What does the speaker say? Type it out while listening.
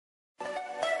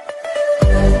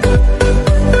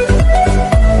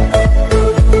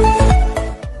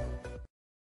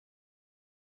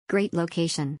Great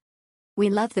location. We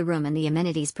love the room and the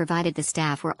amenities provided. The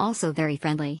staff were also very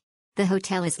friendly. The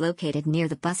hotel is located near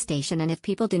the bus station, and if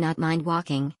people do not mind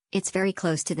walking, it's very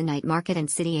close to the night market and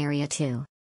city area too.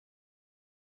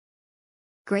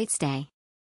 Great stay.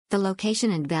 The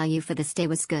location and value for the stay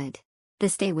was good. The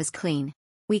stay was clean.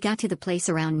 We got to the place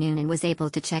around noon and was able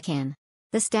to check in.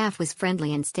 The staff was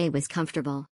friendly and stay was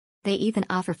comfortable. They even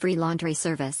offer free laundry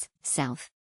service.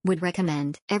 Would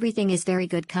recommend. Everything is very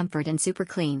good comfort and super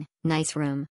clean. Nice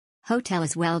room. Hotel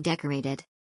is well decorated.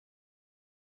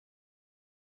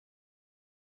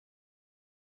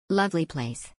 Lovely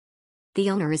place. The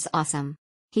owner is awesome.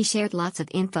 He shared lots of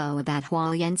info about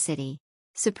Hualien City.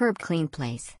 Superb clean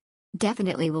place.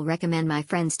 Definitely will recommend my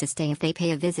friends to stay if they pay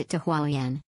a visit to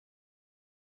Hualien.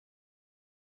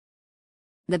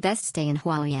 The best stay in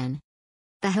Hualien.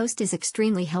 The host is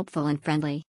extremely helpful and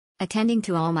friendly, attending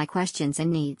to all my questions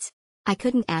and needs. I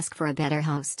couldn't ask for a better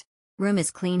host. Room is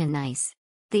clean and nice.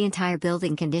 The entire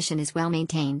building condition is well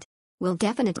maintained. Will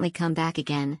definitely come back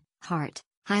again. Heart.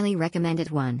 Highly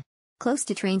recommended. 1. Close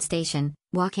to train station,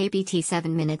 walk ABT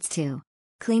 7 minutes. 2.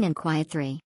 Clean and quiet.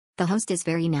 3. The host is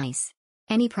very nice.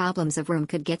 Any problems of room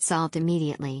could get solved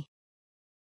immediately.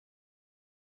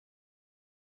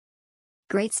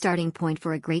 Great starting point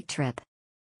for a great trip.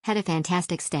 Had a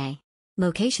fantastic stay.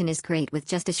 Location is great with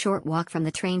just a short walk from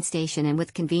the train station and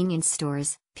with convenience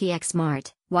stores, PX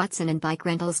Mart, Watson and bike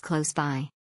rentals close by.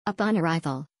 Upon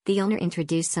arrival, the owner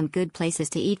introduced some good places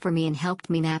to eat for me and helped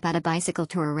me map out a bicycle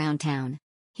tour around town.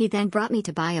 He then brought me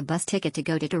to buy a bus ticket to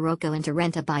go to Taroko and to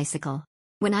rent a bicycle.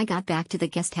 When I got back to the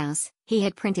guest house, he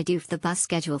had printed off the bus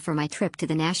schedule for my trip to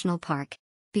the national park.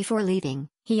 Before leaving,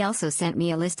 he also sent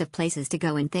me a list of places to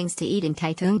go and things to eat in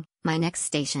Taitung, my next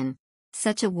station.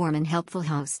 Such a warm and helpful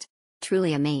host.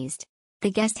 Truly amazed. The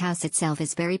guest house itself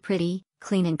is very pretty,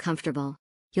 clean and comfortable.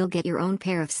 You'll get your own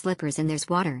pair of slippers and there's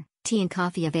water, tea and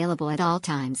coffee available at all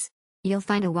times. You'll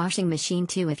find a washing machine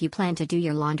too if you plan to do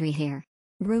your laundry here.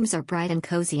 Rooms are bright and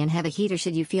cozy and have a heater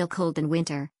should you feel cold in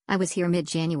winter. I was here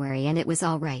mid-January and it was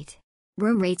alright.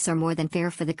 Room rates are more than fair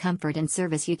for the comfort and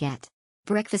service you get.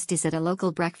 Breakfast is at a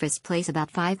local breakfast place about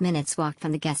 5 minutes walk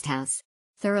from the guest house.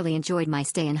 Thoroughly enjoyed my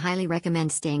stay and highly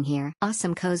recommend staying here.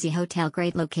 Awesome cozy hotel,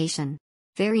 great location.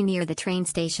 Very near the train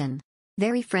station.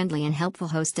 Very friendly and helpful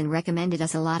host and recommended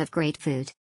us a lot of great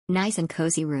food. Nice and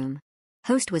cozy room.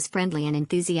 Host was friendly and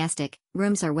enthusiastic.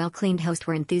 Rooms are well cleaned. Host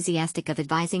were enthusiastic of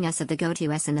advising us of the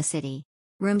go-tos in the city.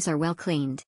 Rooms are well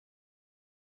cleaned.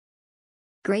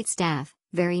 Great staff,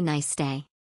 very nice stay.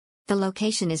 The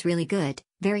location is really good,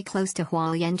 very close to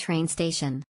Hualien train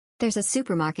station. There's a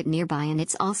supermarket nearby and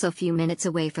it's also a few minutes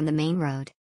away from the main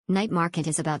road. Night market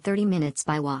is about 30 minutes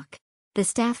by walk. The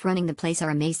staff running the place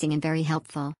are amazing and very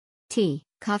helpful. Tea,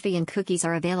 coffee and cookies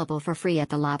are available for free at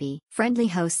the lobby. Friendly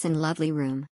hosts and lovely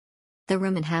room. The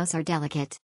room and house are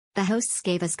delicate. The hosts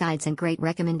gave us guides and great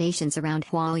recommendations around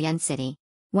Hualien City.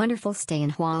 Wonderful stay in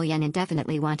Hualien and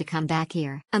definitely want to come back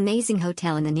here. Amazing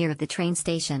hotel in the near of the train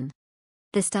station.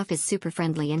 The staff is super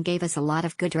friendly and gave us a lot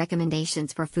of good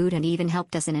recommendations for food and even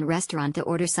helped us in a restaurant to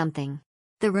order something.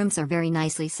 The rooms are very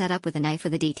nicely set up with an eye for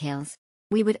the details.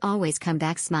 We would always come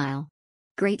back. Smile.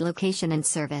 Great location and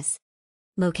service.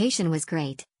 Location was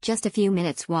great, just a few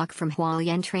minutes walk from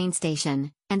Hualien train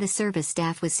station, and the service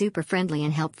staff was super friendly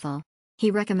and helpful.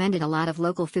 He recommended a lot of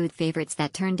local food favorites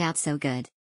that turned out so good.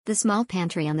 The small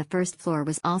pantry on the first floor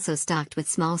was also stocked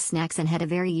with small snacks and had a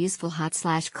very useful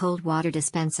hot/cold water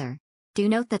dispenser. Do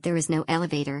note that there is no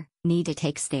elevator, need to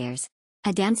take stairs.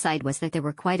 A downside was that there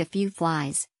were quite a few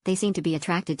flies. They seemed to be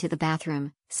attracted to the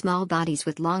bathroom, small bodies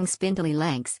with long spindly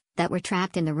legs, that were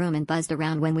trapped in the room and buzzed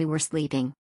around when we were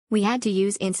sleeping. We had to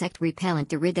use insect repellent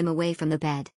to rid them away from the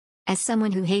bed. As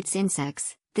someone who hates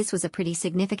insects, this was a pretty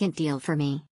significant deal for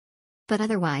me. But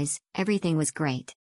otherwise, everything was great.